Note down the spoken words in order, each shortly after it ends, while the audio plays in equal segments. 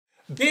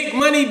Big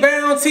Money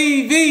Bound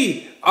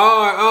TV,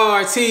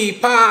 RRT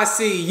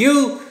Posse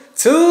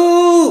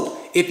YouTube.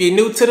 If you're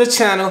new to the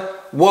channel,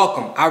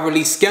 welcome. I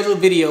release scheduled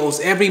videos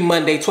every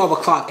Monday, 12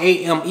 o'clock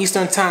a.m.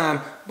 Eastern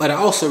Time, but I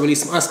also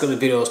release some unscheduled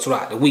videos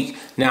throughout the week.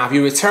 Now, if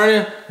you're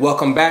returning,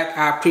 welcome back.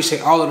 I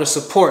appreciate all of the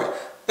support.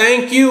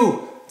 Thank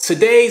you.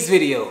 Today's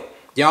video,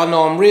 y'all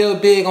know I'm real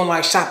big on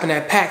like shopping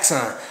at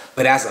PacSun,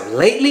 but as of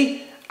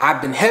lately,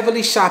 I've been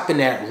heavily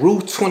shopping at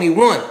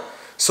Rue21.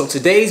 So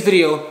today's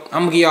video,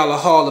 I'm gonna give y'all a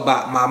haul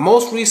about my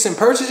most recent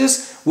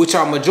purchases, which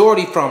are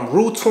majority from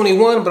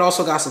Rue21, but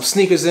also got some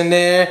sneakers in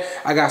there.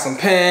 I got some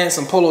pants,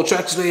 some polo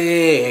trackers.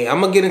 Hey,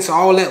 I'm gonna get into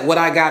all that, what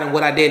I got and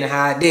what I did and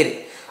how I did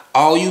it.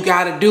 All you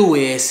gotta do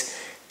is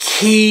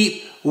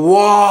keep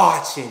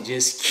watching.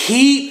 Just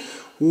keep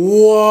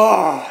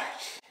watching.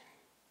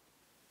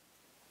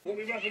 What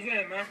we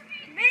represent, man?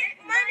 Big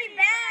Money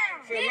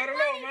Bound. Say, let her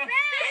know, man.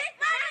 Big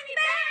Money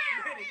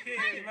Bound. The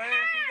kids, man.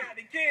 You got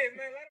the kids,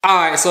 man.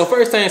 Alright, so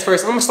first things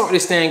first, I'm gonna start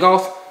this thing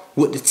off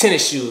with the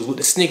tennis shoes, with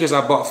the sneakers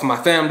I bought for my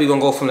family. We're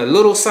gonna go from the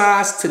little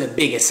size to the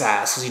biggest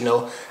size. Cause you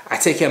know, I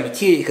take care of my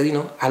kids, cause you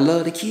know, I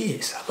love the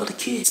kids. I love the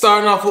kids.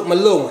 Starting off with my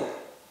little one.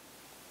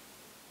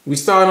 We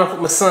starting off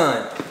with my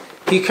son.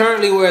 He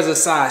currently wears a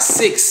size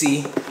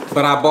 6C,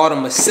 but I bought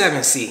him a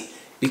 7C.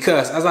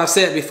 Because as I've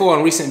said before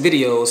in recent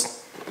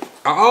videos,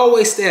 I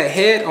always stay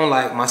ahead on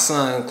like my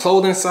son's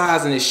clothing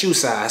size and his shoe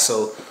size.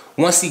 So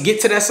once he get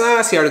to that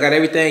size, he already got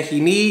everything he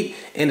need.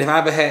 And if I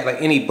ever had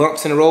like any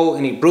bumps in the road,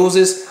 any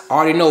bruises, I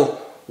already know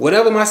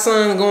whatever my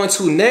son's going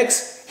to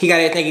next, he got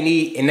everything he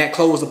need in that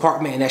clothes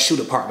department and that shoe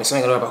department. So I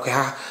ain't gonna worry about, okay,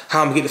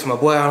 how I'm gonna get this for my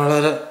boy.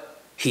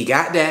 He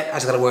got that. I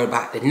just gotta worry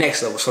about the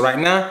next level. So right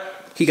now,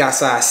 he got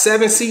size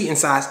 7C and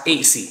size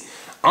 8C.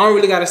 I don't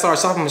really gotta start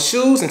shopping my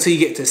shoes until you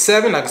get to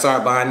 7. I can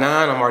start buying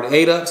 9. I'm already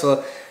 8 up.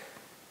 So,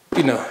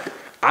 you know,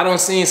 I don't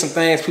see some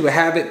things, people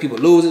have it, people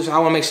lose it. So I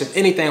wanna make sure if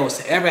anything was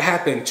to ever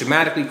happen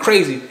dramatically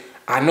crazy,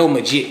 I know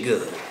my jit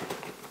good.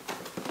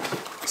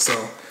 So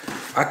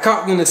I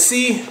caught them to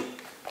C.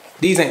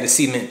 These ain't the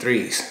cement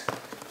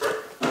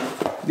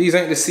 3s. These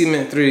ain't the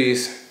cement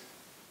 3s.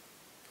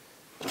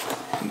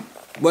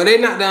 Well, they're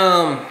not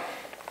the,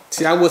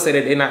 see, I would say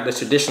that they're not the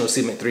traditional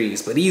cement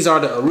 3s, but these are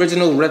the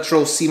original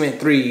retro cement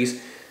 3s.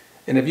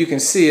 And if you can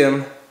see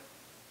them,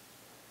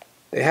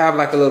 they have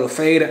like a little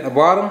fade at the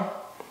bottom.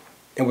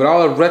 And with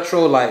all the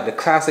retro, like the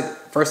classic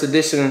first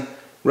edition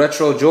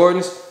retro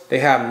Jordans, they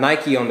have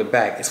Nike on the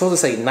back. It's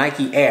supposed to say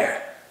Nike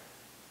Air.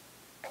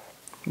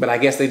 But I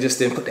guess they just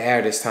didn't put the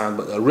Air this time.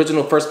 But the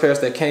original first pairs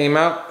that came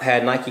out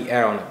had Nike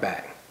Air on the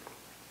back.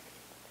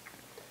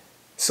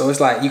 So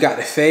it's like you got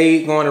the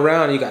fade going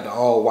around and you got the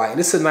all white.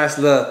 This is a nice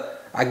little,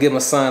 I give my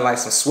son like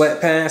some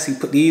sweatpants. He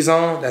put these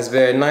on. That's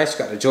very nice.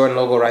 You got the Jordan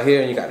logo right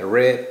here and you got the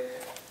red.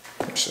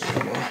 Let me show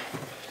you more.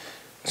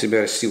 So you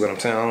better see what I'm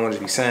saying. I don't want to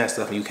be saying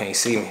stuff and you can't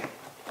see me.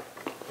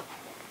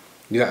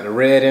 You got the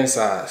red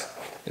insides.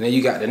 And then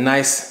you got the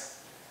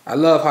nice, I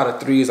love how the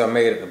 3s are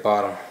made at the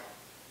bottom.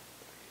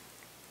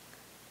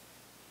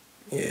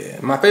 Yeah,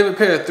 my favorite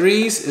pair of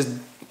 3s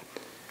is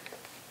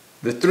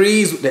the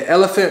 3s with the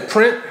elephant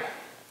print.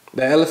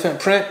 The elephant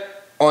print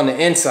on the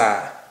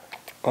inside.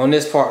 On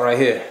this part right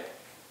here.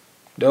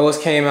 Those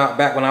came out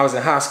back when I was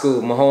in high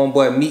school. My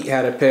homeboy Meat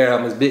had a pair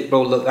of them. His big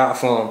bro looked out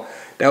for him.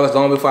 That was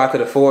long before I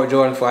could afford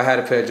Jordan, before I had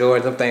a pair of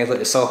Jordans. Them things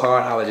looked so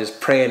hard, I was just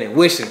praying and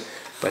wishing.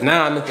 But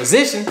now I'm in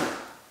position.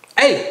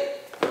 Hey,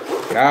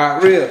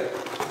 God real.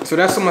 So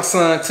that's what my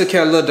son took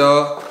care of little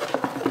dog.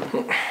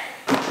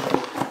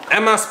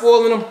 Am I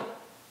spoiling him?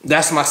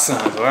 That's my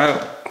son,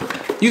 alright?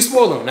 You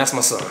spoil him, that's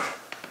my son.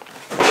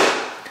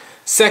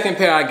 Second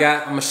pair I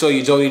got, I'm gonna show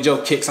you Jody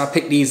Joe kicks. I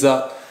picked these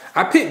up.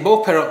 I picked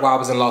both pair up while I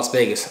was in Las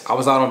Vegas. I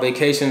was out on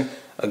vacation,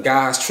 a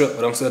guy's trip,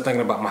 but I'm still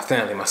thinking about my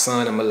family, my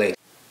son and my lady.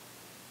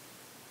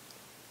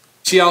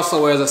 She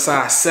also wears a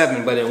size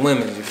 7, but in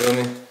women's, you feel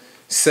me?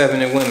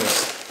 7 in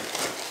women's.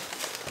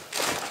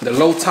 The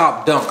low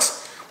top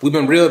dunks. We've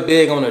been real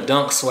big on the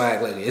dunk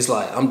swag lately. It's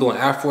like I'm doing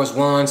Air Force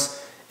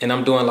Ones and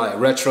I'm doing like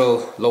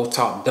retro low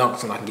top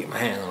dunks when I can get my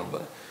hand on them.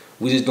 But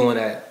we just doing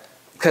that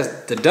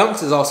because the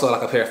dunks is also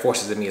like a pair of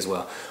forces to me as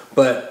well.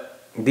 But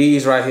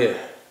these right here,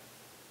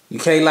 you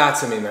can't lie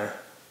to me, man.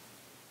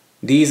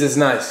 These is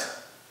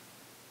nice.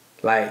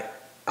 Like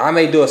I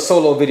may do a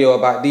solo video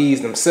about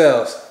these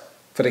themselves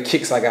for the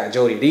kicks I got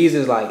Jody. These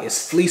is like,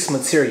 it's fleece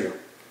material.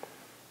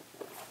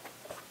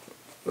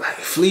 Like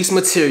fleece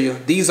material.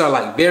 These are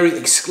like very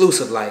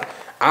exclusive. Like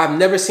I've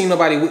never seen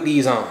nobody with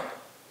these on.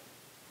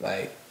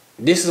 Like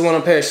this is one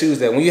of the pair of shoes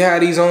that when you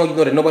have these on, you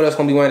know that nobody else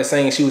gonna be wearing the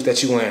same shoes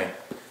that you wearing.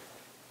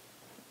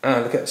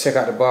 Check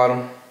out the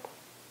bottom.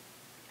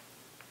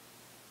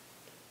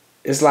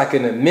 It's like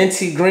in a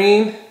minty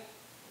green,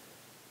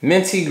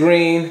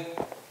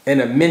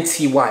 and a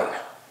minty white.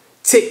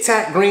 Tic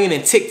Tac green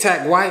and Tic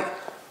Tac white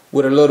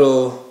with a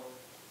little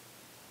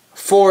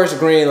forest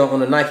green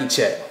on the Nike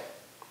check.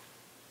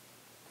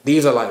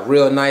 These are like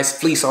real nice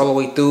fleece all the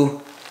way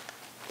through.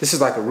 This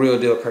is like a real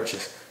deal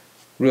purchase.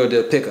 Real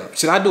deal pickup.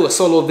 Should I do a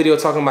solo video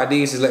talking about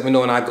these? Just let me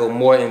know and I go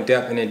more in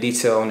depth and in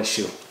detail on the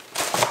shoe.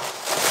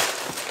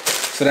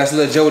 So that's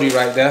little Jody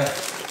right there.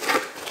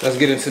 Let's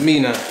get into me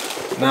now.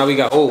 Now we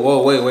got, oh,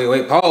 whoa,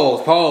 wait.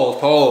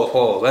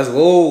 Pause. Let's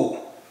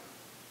go.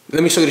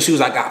 Let me show you the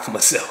shoes I got for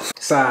myself.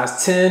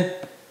 Size 10,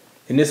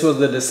 and this was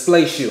the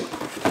display shoe.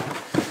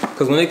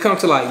 Because when it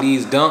comes to like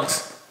these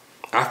dunks,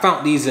 I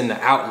found these in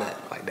the outlet,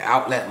 like the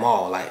outlet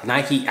mall, like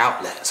Nike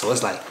outlet. So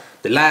it's like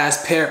the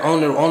last pair on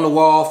the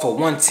wall for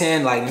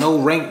 110, like no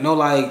rank, no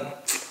like,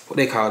 what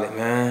they call it,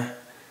 man?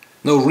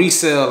 No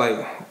resale,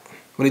 like,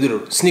 when they do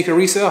the sneaker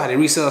resale, how they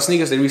resell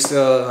sneakers, they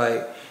resell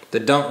like the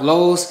dunk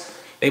lows.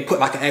 They put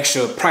like an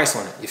extra price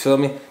on it, you feel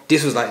me?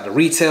 This was like the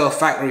retail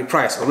factory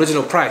price,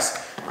 original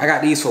price. I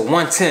got these for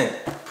 110.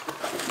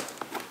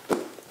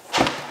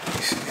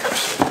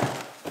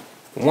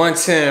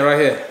 110 right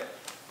here.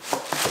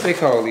 What they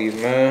call these,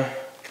 man?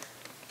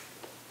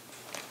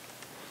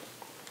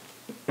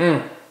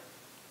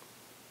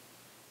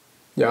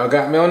 Y'all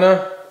got me on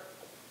there?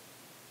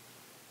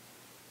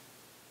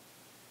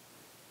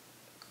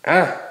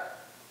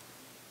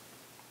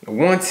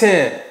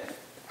 110.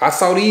 I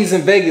saw these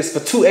in Vegas for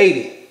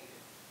 280.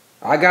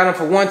 I got them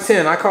for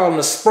 110. I call them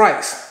the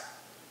Sprites.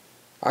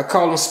 I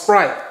call them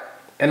Sprite.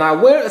 And I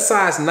wear a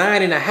size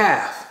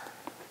 9.5.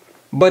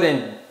 But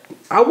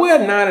I wear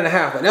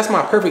 9.5, but that's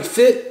my perfect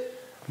fit.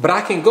 But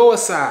I can go a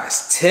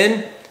size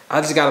 10.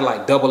 I just gotta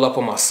like double up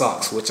on my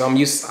socks, which I'm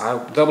used to.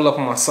 I double up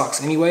on my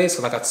socks anyway.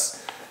 So like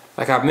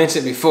I've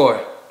mentioned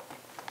before,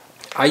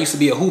 I used to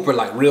be a hooper,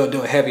 like real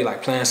deal heavy,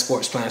 like playing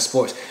sports.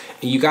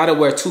 And you gotta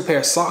wear 2 pair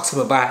of socks to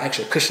provide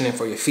extra cushioning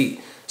for your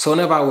feet. So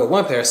whenever I wear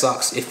 1 pair of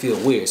socks, it feels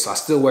weird. So I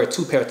still wear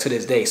 2 pair to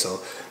this day. So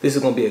this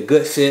is gonna be a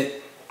good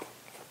fit.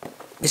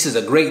 This is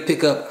a great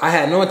pickup. I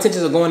had no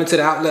intentions of going into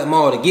the outlet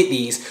mall to get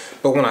these,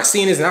 but when I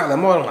seen this in the outlet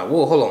mall, I'm like,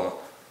 whoa, hold on.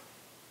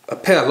 A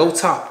pair of low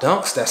top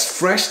dunks that's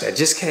fresh, that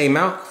just came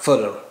out for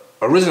the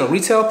original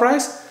retail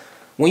price.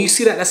 When you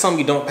see that, that's something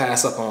you don't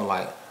pass up on.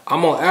 Like,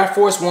 I'm on Air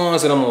Force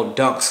Ones and I'm on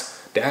dunks.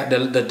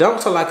 The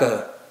dunks are like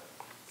a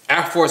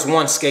Air Force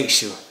One skate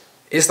shoe.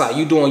 It's like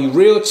you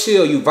real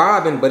chill, you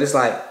vibing, but it's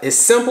like, it's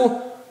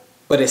simple,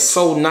 but it's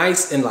so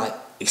nice and like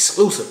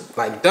exclusive.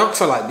 Like dunks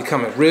are like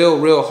becoming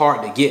real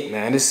hard to get,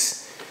 man.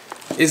 It's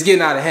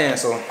getting out of hand.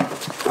 So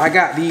I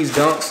got these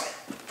dunks.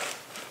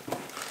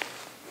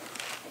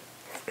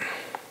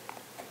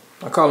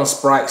 I call them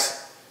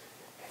Sprites.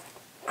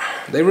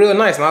 They real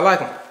nice and I like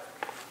them.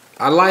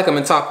 I like them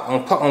on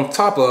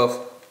top of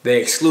the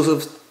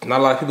exclusive. Not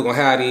a lot of people gonna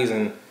have these,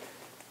 and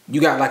you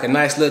got like a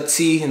nice little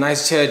tee, a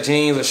nice pair of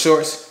jeans or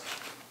shorts.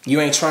 You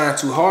ain't trying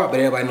too hard, but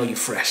everybody know you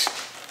fresh.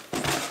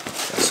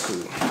 That's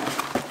cool.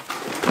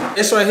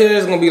 This right here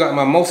is gonna be like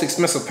my most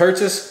expensive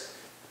purchase.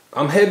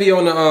 I'm heavy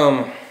on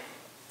the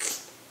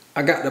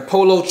I got the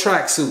polo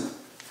tracksuit.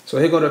 So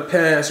here go the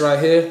pants right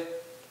here.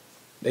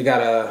 They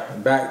got a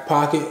back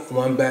pocket,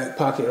 1 back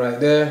pocket right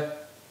there.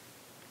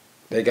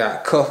 They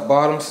got cuff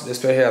bottoms. This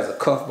pair here has a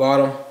cuff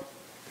bottom.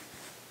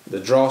 The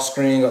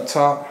drawstring up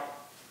top.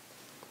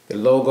 The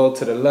logo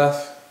to the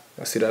left.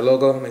 I see that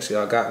logo. Make sure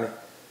y'all got me.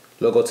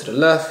 Logo to the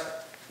left.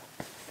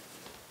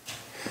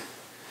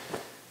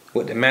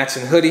 With the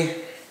matching hoodie.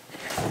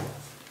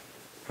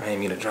 I ain't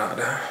mean to drop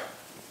that.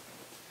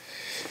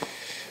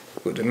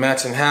 With the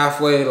matching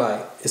halfway,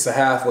 like it's a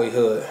halfway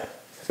hood.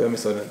 Feel me?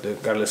 So they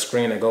got a little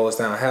screen that goes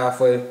down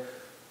halfway.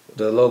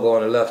 The logo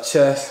on the left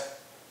chest.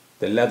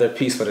 The leather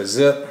piece for the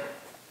zip.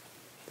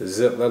 The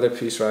zip leather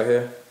piece right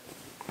here.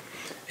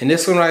 And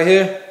this one right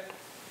here,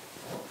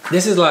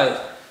 this is when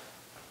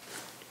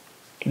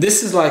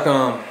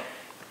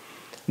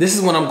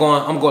I'm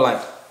going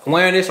like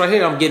wearing this right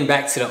here, I'm getting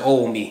back to the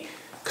old me.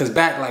 Cause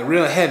back like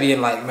real heavy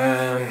and like,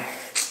 man,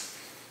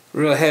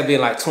 real heavy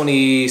in like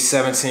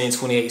 2017,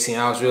 2018,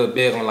 I was real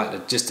big on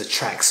like just the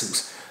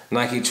tracksuits.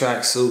 Nike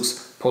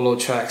tracksuits, polo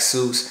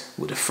tracksuits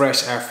with the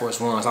fresh Air Force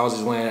Ones. I was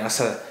just wearing that.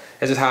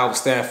 That's just how I was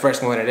staying fresh,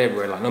 wearing it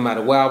everywhere. Like no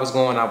matter where I was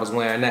going, I was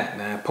wearing that,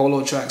 man.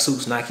 Polo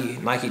tracksuits, Nike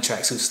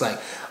tracksuits. Like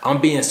I'm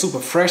being super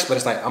fresh, but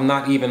it's like I'm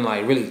not even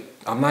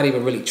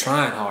really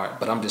trying hard,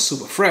 but I'm just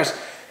super fresh.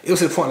 It was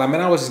to the point like, man,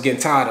 I was just getting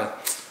tired of,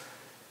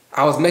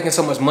 I was making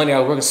so much money, I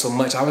was working so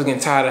much, I was getting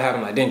tired of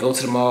having like, then go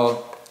to the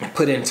mall and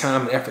put in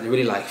time and effort to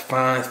really like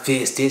find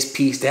fits, this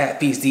piece, that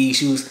piece, these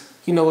shoes.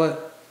 You know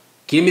what?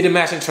 Give me the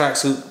matching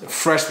tracksuit, the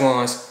fresh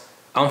ones.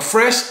 I'm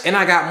fresh and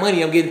I got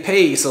money, I'm getting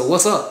paid, so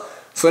what's up?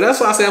 So that's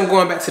why I say I'm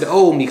going back to the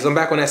old me, because I'm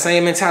back on that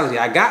same mentality.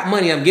 I got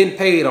money, I'm getting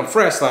paid, I'm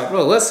fresh. Like,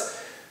 bro,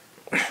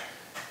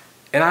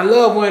 and I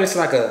love wearing this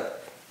like a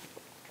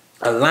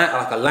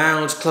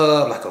lounge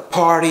club, like a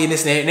party and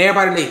this and that. And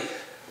everybody, they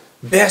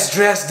best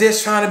dressed,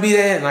 this trying to be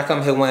that. And I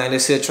come here wearing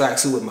this here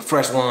tracksuit with my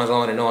fresh ones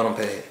on and knowing I'm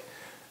paid.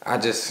 I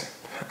just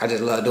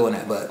love doing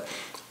that. But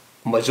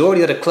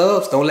majority of the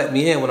clubs don't let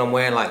me in when I'm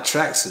wearing like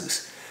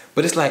tracksuits.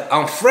 But it's like,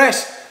 I'm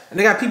fresh. And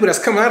they got people that's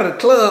coming out of the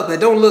club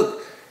that don't look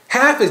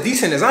half as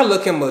decent as I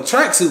look in my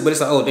tracksuit, but it's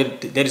like, oh, they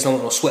just don't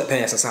want no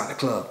sweatpants inside the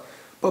club.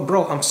 But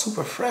bro, I'm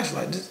super fresh.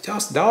 Like, y'all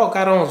dog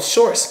got on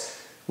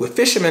shorts with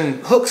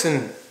fisherman hooks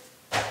and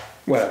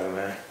whatever,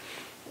 man.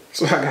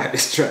 So I got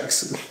this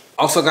tracksuit.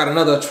 Also got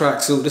another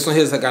tracksuit. This one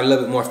here's got a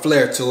little bit more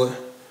flair to it.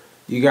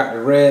 You got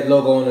the red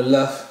logo on the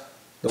left,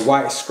 the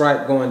white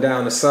stripe going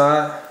down the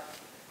side.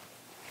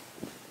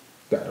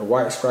 Got the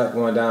white stripe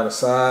going down the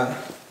side.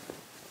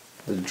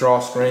 The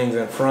drawstrings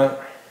in front.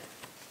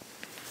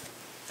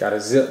 Got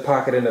a zip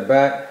pocket in the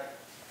back.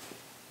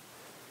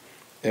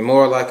 And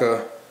more like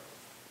a,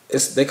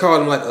 they call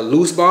them like a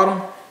loose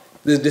bottom.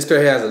 This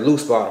pair has a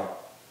loose bottom.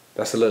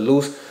 That's a little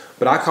loose.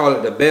 But I call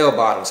it the bell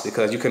bottoms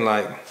because you can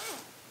like,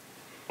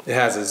 it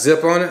has a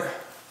zip on it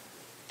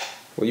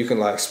where you can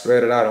like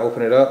spread it out and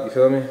open it up, you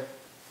feel me?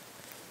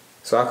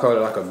 So I call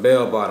it like a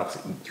bell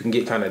bottom. You can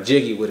get kind of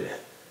jiggy with it.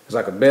 It's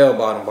like a bell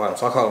bottom,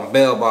 so I call them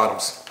bell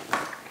bottoms.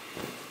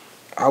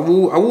 I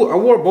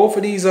wore both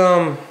of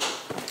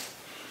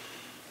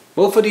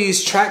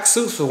these track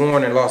suits were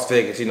worn in Las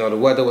Vegas. You know, the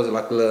weather was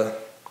like a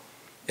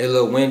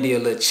little windy, a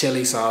little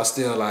chilly, so I was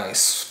still like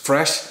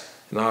fresh.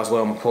 And I was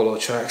wearing my polo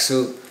track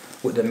suit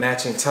with the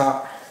matching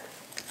top,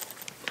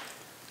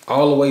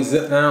 all the way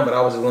zipped down. But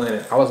I was wearing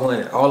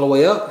it all the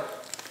way up,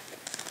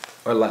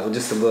 or like with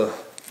just a little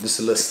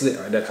slit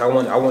right there. I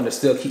wanted to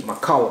still keep my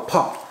collar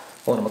popped.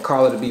 I wanted my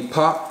collar to be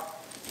popped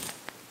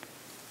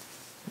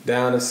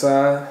down the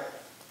side,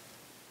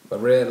 the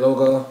red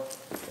logo,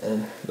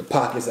 and the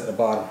pockets at the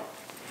bottom.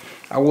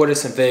 I wore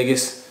this in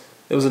Vegas.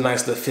 It was a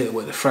nice little fit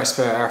with the fresh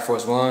pair of Air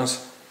Force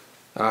Ones.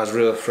 I was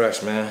real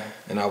fresh, man,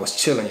 and I was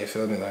chilling. You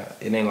feel me?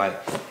 Like it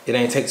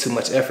ain't take too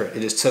much effort.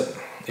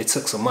 It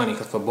took some money,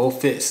 because for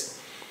both fits,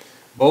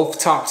 both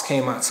tops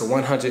came out to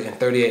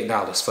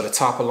 $138 for the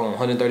top alone.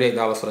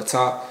 $138 for the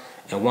top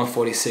and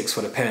 $146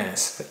 for the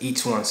pants for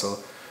each one. So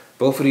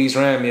both of these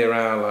ran me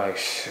around like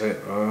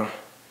shit, bro.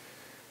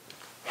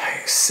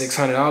 Like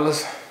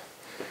 $600.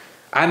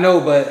 I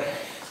know, but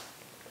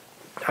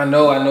I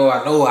know what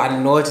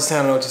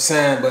you're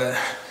saying, but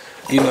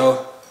you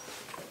know,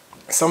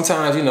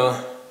 sometimes, you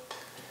know,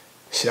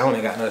 shit, I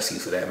only got no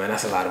excuse for that, man.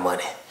 That's a lot of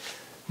money.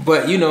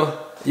 But you know,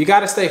 you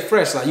gotta stay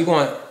fresh. Like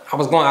I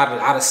was going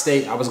out of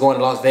state. I was going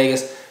to Las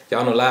Vegas.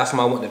 Y'all know last time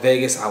I went to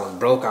Vegas, I was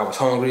broke, I was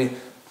hungry.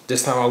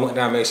 This time I went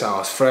down, made sure I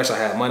was fresh. I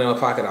had money in my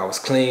pocket, I was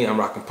clean, I'm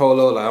rocking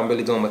polo, like I'm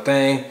really doing my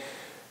thing.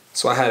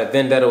 So I had a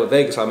vendetta with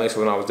Vegas, so I made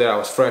sure when I was there I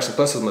was fresh, and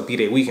plus it was my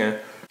B-Day weekend.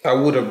 I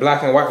wore the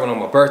black and white one on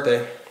my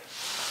birthday.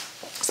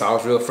 So I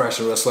was real fresh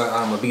and real swag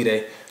out on my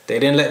B-Day. They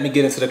didn't let me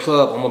get into the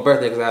club on my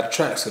birthday because I had a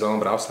tracksuit on,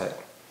 but I was like,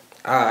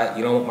 alright,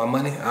 you don't want my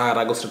money? Alright,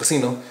 I go to the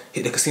casino.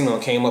 Hit the casino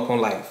and came up on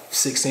like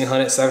 $1,600,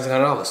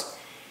 $1,700.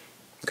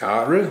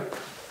 God real.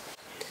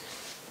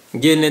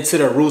 Getting into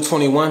the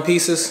Rue21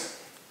 pieces.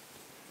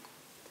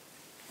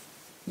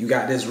 You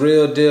got this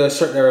real deal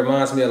shirt that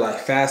reminds me of like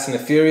Fast and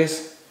the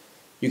Furious.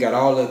 You got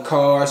all the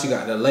cars, you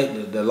got the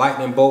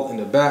lightning bolt in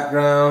the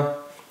background.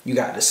 You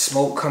got the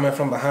smoke coming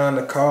from behind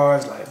the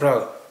cars. Like,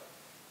 bro,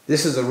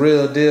 this is a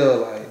real deal.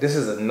 Like, this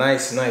is a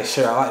nice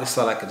shirt. I like this,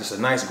 like just a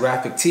nice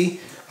graphic tee.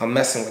 I'm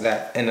messing with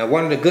that. And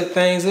one of the good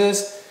things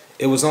is,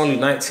 it was only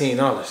 $19.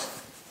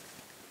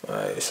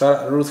 Like, shout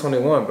out to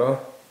Rue21, bro.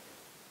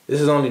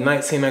 This is only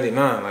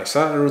 $19.99. Like,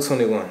 shout out to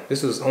Rue21.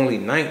 This was only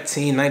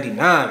 $19.99.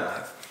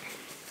 Like,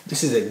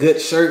 this is a good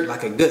shirt,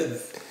 like a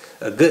good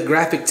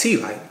graphic tee.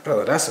 Like,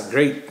 bro, that's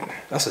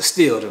a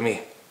steal to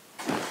me.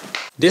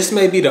 This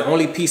may be the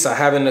only piece I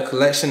have in the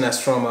collection that's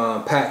from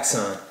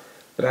PacSun.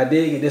 But I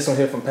did get this one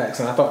here from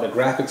PacSun. I thought the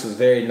graphics was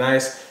very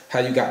nice. How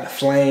you got the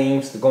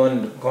flames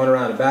going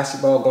around the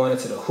basketball, going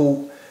into the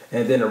hoop,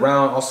 and then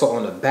around also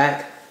on the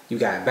back, you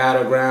got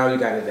Battleground. You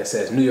got it that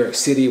says New York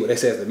City, what that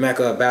says the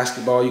Mecca of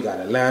basketball. You got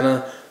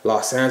Atlanta,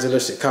 Los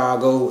Angeles,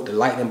 Chicago, with the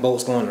lightning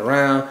bolts going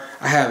around.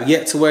 I have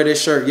yet to wear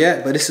this shirt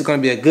yet, but this is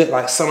gonna be a good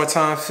like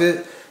summertime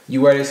fit. You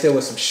wear this here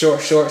with some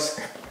short shorts,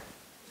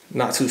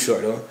 not too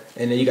short though.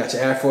 And then you got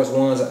your Air Force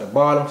Ones at the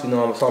bottom. So you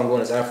know I'm talking about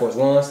this Air Force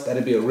Ones.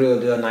 That'd be a real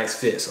deal nice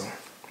fit. So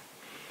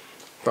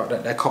thought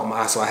that caught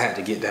my eye, so I had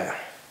to get that.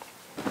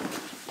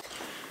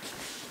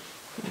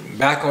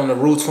 Back on the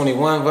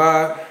Rue21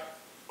 vibe.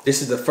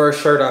 This is the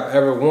first shirt I've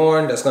ever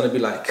worn that's gonna be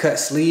like cut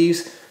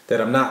sleeves that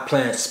I'm not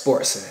playing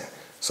sports in.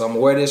 So I'm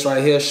gonna wear this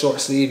right here,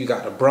 short sleeve. You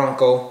got the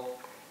Bronco.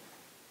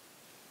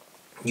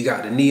 You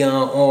got the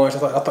neon orange. I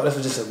thought this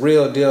was just a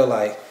real deal,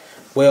 like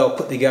well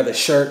put together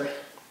shirt.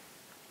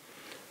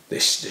 The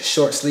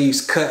short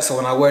sleeves cut, so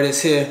when I wear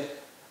this here,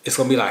 it's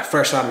gonna be like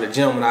fresh out of the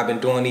gym when I've been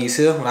doing these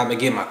here, when I've been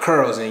getting my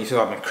curls in. You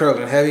feel I've been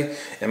curling heavy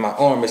and my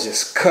arm is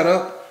just cut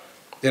up.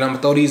 Then I'm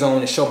gonna throw these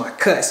on to show my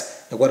cuts.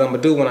 And what I'm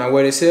gonna do when I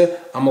wear this here,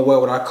 I'm gonna wear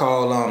what I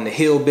call the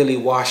hillbilly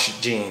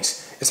wash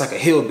jeans. It's like a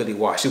hillbilly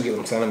wash. You get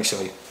what I'm saying? Let me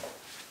show you.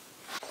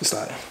 It's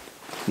like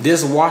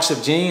this wash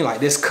of jean, like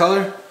this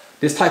color,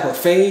 this type of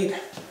fade.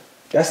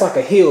 That's like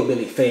a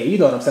hillbilly fade. You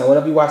know what I'm saying?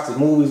 Whenever you watch the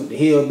movies with the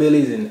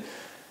hillbillies and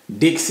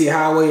Dixie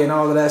Highway and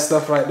all of that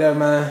stuff right there,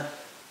 man.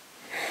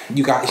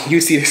 You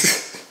see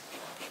this.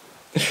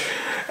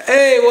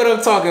 Hey, what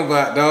I'm talking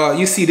about, dog.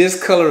 You see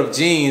this color of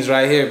jeans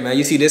right here, man.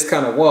 You see this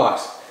kind of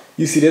wash.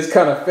 You see this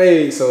kind of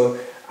fade. So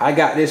I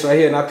got this right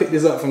here, and I picked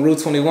this up from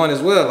Rue21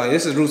 as well. Like,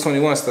 this is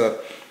Rue21 stuff.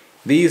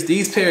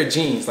 These pair of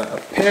jeans, like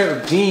a pair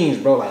of jeans,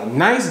 bro, like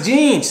nice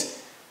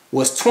jeans,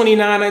 was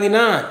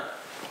 $29.99.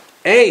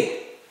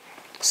 Hey,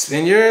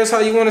 Spend yours how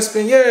you want to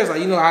spend yours. Like,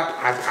 you know,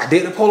 I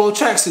did the polo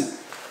tracksuit,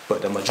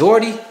 but the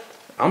majority,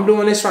 I'm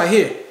doing this right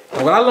here.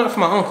 And what I learned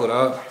from my uncle,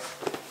 dog,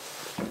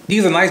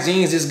 these are nice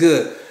jeans, it's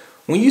good.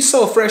 When you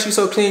so fresh, you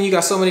so clean, you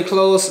got so many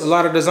clothes, a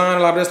lot of design,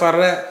 a lot of this, a lot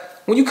of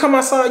that. When you come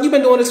outside, you've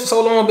been doing this for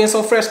so long, being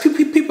so fresh.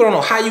 People don't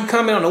know how you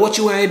come in, don't know what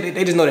you wearing.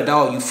 They just know that,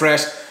 dog, you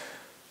fresh.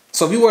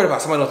 So if you worried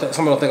about somebody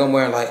don't think I'm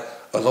wearing like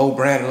a low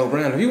brand.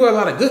 If you wear a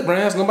lot of good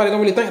brands, nobody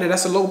don't really think that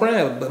that's a low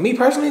brand. But me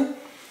personally,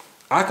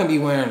 I can be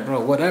wearing, bro,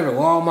 whatever,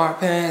 Walmart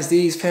pants,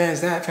 these pants,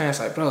 that pants.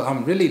 Like, bro,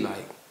 I'm really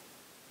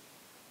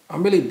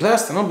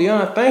blessed and I'm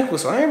beyond thankful.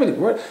 So I ain't really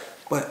worried.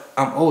 But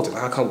I'm older.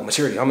 Like, I come with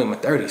maturity. I'm in my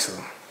 30s,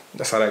 so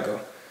that's how that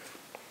go.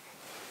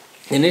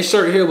 And this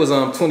shirt here was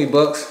 20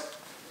 bucks.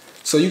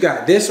 So you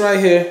got this right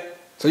here.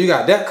 So you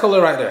got that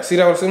color right there. See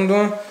that what I'm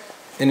doing?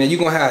 And then you're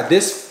gonna have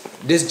this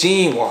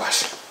jean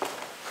wash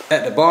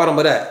at the bottom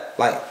of that.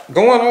 Like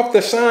going off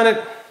the shine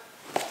it,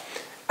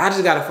 I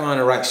just gotta find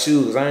the right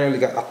shoes. I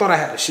thought I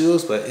had the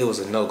shoes, but it was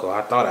a no-go.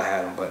 I thought I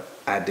had them, but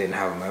I didn't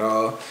have them at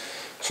all.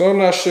 So I'm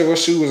not sure what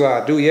shoes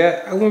I do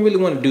yet. I wouldn't really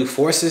want to do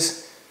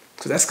forces,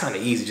 because that's kind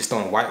of easy. Just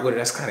throwing white with it,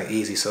 that's kind of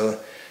easy. So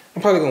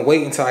I'm probably gonna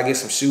wait until I get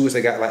some shoes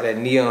that got like that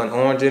neon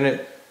orange in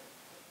it.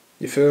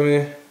 You feel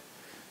me?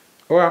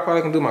 Or I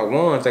probably can do my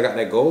ones that got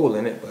that gold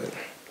in it, but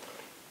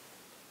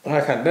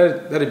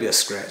that'd be a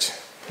scratch.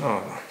 I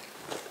don't know.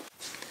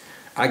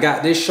 I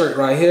got this shirt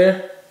right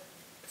here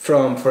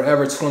from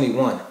Forever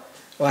 21.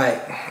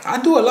 Like,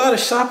 I do a lot of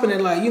shopping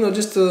at, like, you know,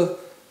 just the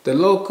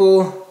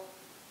local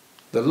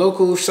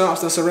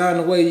shops that's around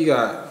the way. You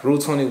got Rue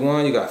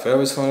 21, you got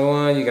Forever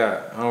 21, you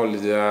got, I don't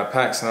really do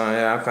PacSun.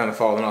 Yeah, I'm kind of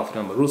falling off of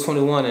them, but Rue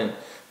 21 and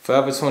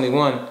Forever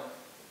 21,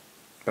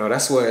 bro,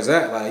 that's where it's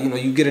at. Like, you know,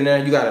 you get in there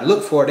and you gotta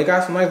look for it. They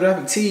got some nice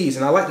graphic tees,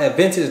 and I like that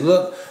vintage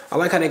look. I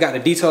like how they got the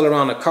detail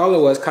around the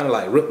collar where it's kind of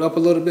like ripped up a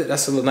little bit.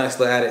 That's a little nice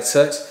little added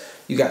touch.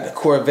 You got the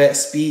Corvette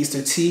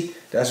Speedster tee.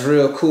 That's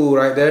real cool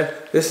right there.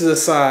 This is a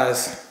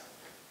size,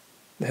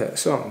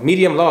 so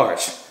medium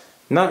large.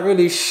 Not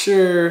really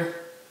sure,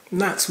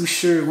 not too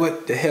sure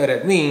what the hell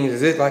that means.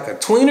 Is it like a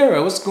tweener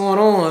or what's going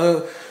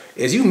on?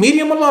 Is you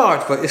medium or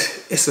large? But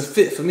it's a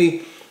fit for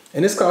me.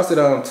 And this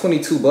costed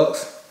 22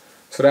 bucks.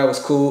 So that was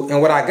cool.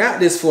 And what I got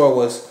this for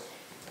was,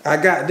 I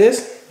got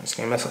this, I just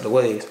can't mess up the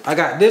waves. I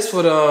got this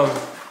for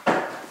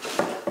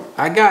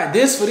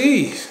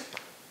these.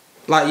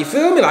 Like, you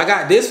feel me? Like, I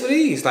got this for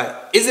these. Like,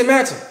 is it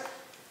matching?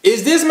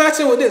 Is this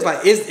matching with this?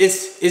 Like,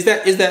 is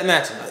that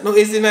matching? Like, no,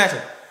 is it matching?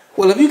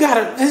 Well, if you got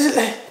it,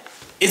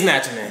 it's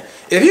matching, man.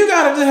 If you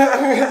got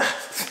it,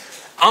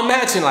 I'm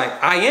matching. Like,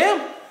 I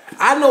am.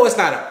 I know it's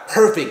not a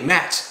perfect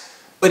match,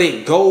 but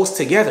it goes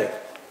together.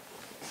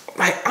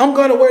 Like, I'm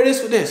gonna wear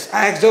this with this.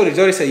 I asked Jody.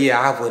 Jody said, yeah,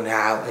 I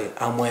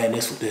wouldn't. I'm wearing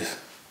this with this.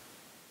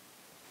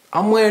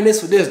 I'm wearing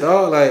this with this,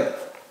 dog. Like,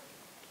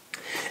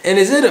 and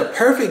is it a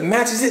perfect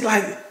match? Is it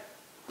like,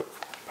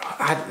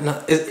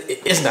 no,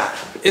 it's not.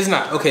 It's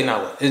not. Okay,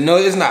 now what? No,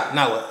 it's not.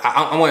 Now what?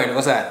 I'm wearing it.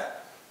 What's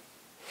that?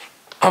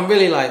 I'm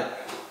really like,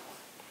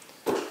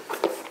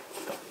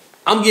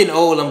 I'm getting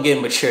old. I'm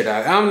getting mature,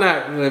 dog. I'm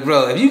not,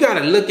 bro. If you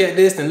gotta look at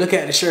this and look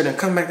at the shirt and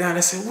come back down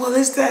and say, well,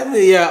 is that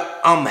me? Yeah,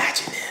 I'm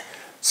matching it.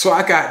 So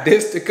I got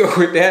this to go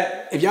with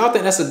that. If y'all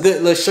think that's a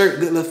good little shirt,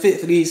 good little fit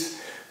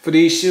for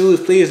these shoes,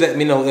 please let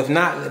me know. If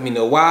not, let me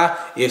know why.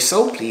 If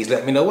so, please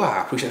let me know why.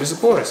 I appreciate the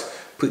supporters.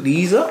 Put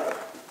these up.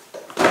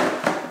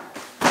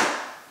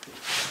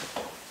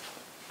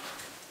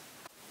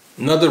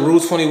 Another Rue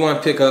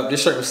 21 pickup.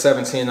 This shirt was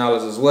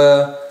 $17 as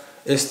well.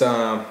 It's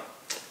the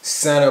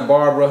Santa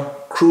Barbara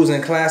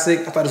Cruising Classic.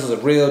 I thought this was a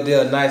real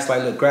deal. Nice, like,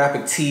 little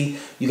graphic tee.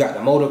 You got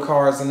the motor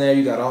cars in there.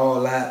 You got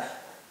all that.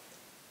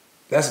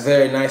 That's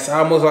very nice. I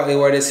almost like to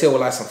wear this here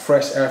with like some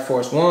fresh Air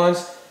Force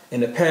Ones.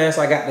 And the pants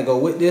I got to go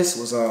with this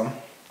was, I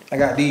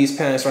got these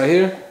pants right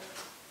here.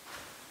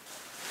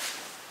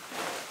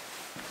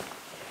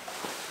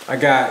 I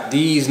got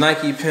these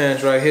Nike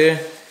pants right here.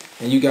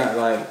 And you got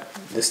like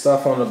the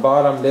stuff on the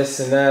bottom, this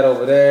and that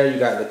over there. You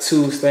got the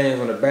two stains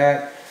on the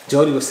back.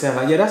 Jody was saying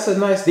like, yeah,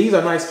 these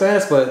are nice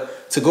pants,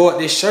 but to go with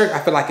this shirt, I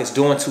feel like it's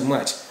doing too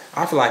much.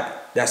 I feel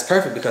like that's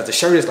perfect because the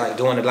shirt is like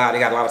doing a lot. They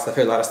got a lot of stuff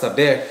here, a lot of stuff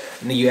there.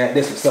 And then you add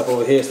this with stuff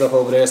over here, stuff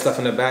over there, stuff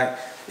in the back.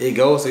 It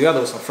goes together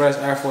with some fresh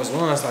Air Force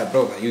Ones. Like,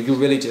 bro, like you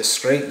really just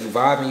straight, you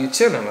vibing, you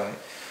chilling. Like,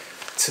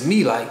 to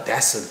me, like,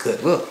 that's a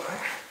good look. Like,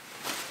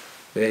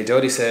 but hey,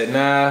 Jody said,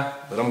 nah,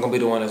 but I'm gonna be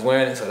the one that's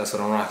wearing it, so that's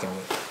what I'm rocking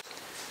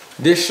with.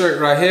 This shirt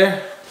right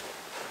here.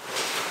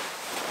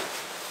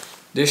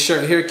 This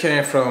shirt here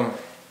came from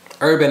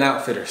Urban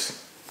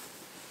Outfitters.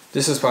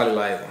 This is probably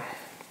like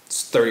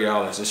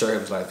 $30. The shirt here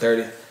was like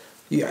 $30.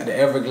 You got the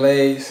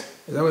Everglades,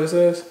 is that what it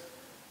says?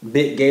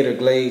 Big Gator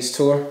Glades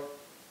Tour.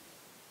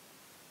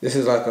 This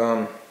is like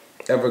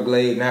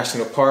Everglade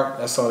National Park.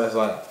 That's all, that's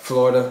like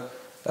Florida.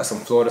 That's some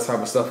Florida type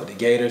of stuff with the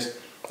gators.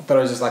 I thought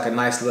it was just like a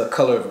nice little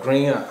color of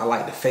green. I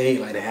like the fade,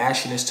 like the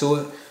ashiness to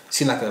it.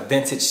 Seemed like a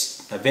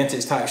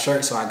vintage type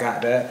shirt, so I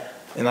got that.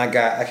 And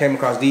I came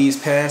across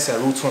these pants at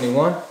Rue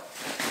 21.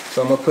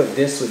 So I'm gonna put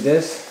this with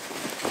this.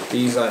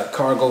 These like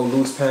cargo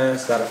loose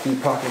pants, got a few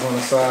pockets on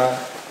the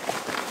side.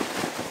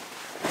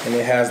 and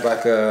it has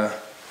like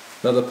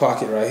another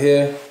pocket right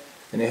here,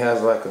 and it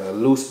has like a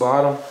loose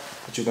bottom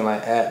that you can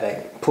like add,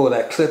 like pull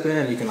that clip in,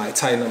 and you can like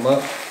tighten them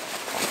up.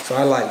 So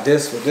I like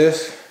this with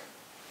this.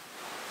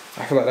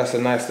 I feel like that's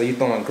a nice thing. You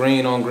throwing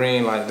green on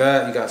green like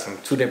that. You got some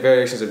 2 different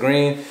variations of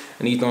green,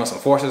 and you throwing some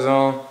forces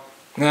on.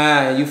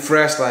 Nah, you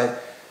fresh, like,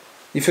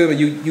 you feel me?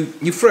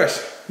 You fresh.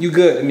 You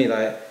good to me,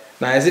 like.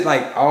 Now is it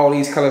like all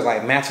these colors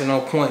like matching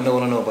on point?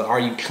 No. But are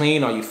you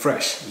clean? Are you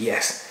fresh?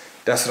 Yes.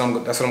 That's what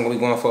I'm gonna be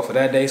going for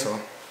that day. So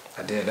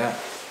I did that.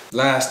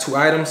 Last 2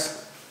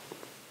 items.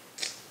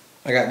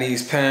 I got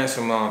these pants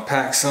from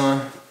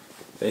PacSun.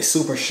 They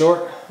super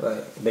short,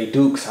 like they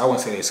Dukes. I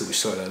wouldn't say they super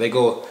short. They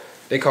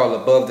call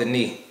it above the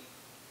knee.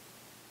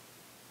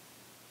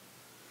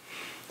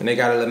 And they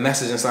got a little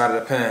message inside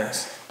of the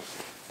pants.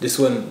 This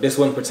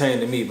wouldn't pertain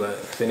to me, but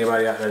if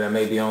anybody out there that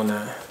may be on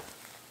that.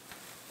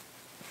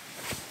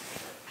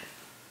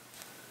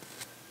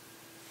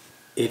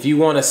 If you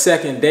want a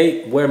second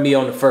date, wear me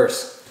on the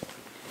first.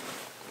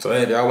 So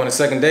hey, if y'all want a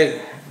second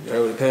date, you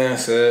heard what the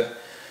pants said.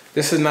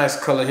 This is a nice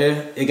color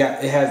here. It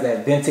has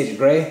that vintage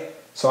gray.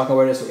 So I can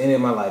wear this with any of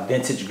my like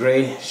vintage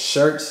gray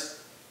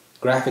shirts,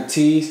 graphic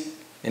tees,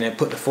 and then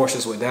put the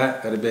forces with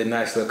that. That'd be a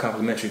nice little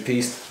complimentary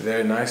piece.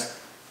 Very nice.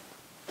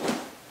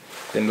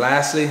 Then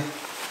lastly,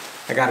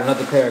 I got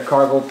another pair of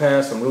cargo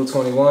pants from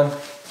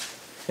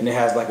Rue21. And it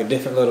has like a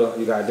different little,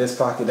 you got this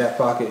pocket, that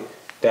pocket.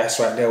 That's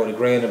right there with the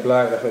gray and the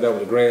black. That's right there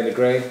with the gray and the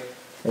gray.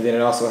 And then it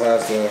also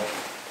has the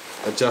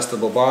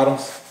adjustable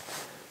bottoms.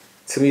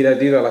 To me,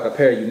 these are like a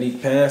pair of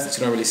unique pants that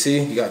you don't really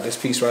see. You got this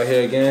piece right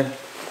here again.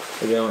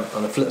 And then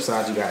on the flip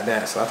side, you got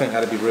that. So I think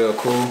that'd be real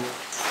cool.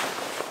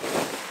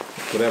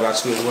 Whatever I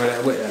choose to wear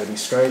that with, that'd be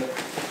straight.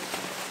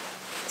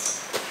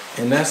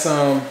 And that's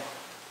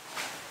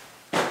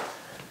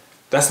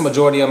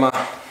majority of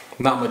my,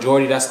 not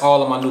majority, that's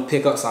all of my new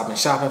pickups I've been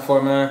shopping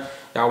for, man.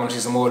 Y'all want to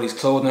see some more of these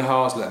clothing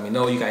hauls? Let me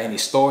know. You got any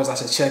stores I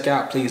should check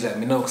out? Please let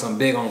me know, because I'm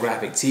big on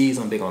graphic tees.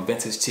 I'm big on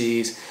vintage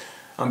tees.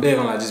 I'm big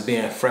on like just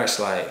being fresh.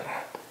 Like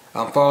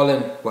I've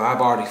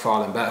already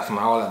fallen back from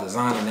all that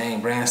designer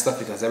name brand stuff,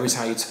 because every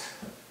time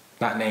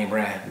not name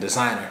brand,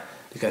 designer.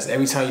 Because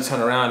every time you turn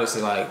around, it's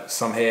like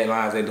some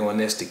headlines, they doing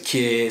this to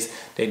kids,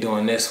 they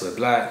doing this with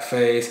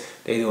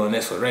blackface, they doing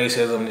this with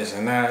racism, this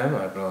and that. I'm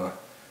like, bro,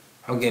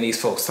 I'm getting these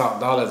folks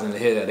top dollars in the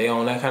head that they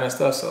own that kind of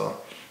stuff. So,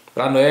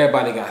 but I know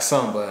everybody got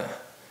some, but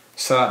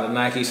shout out to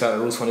Nike, shout out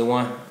to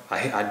Rue21.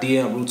 I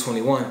DM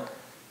Rue21,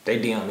 they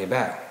DM me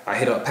back. I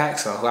hit up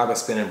PacSun, who I've been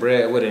spending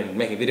bread with and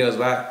making videos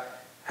about.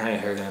 I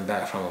ain't heard nothing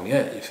back from them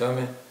yet, you feel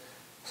me?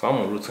 So I'm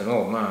on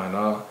Rue21, man,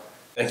 dog.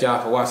 Thank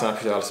y'all for watching. I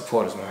appreciate all the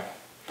supporters, man.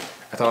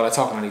 After all that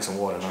talking, I need some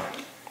water, man.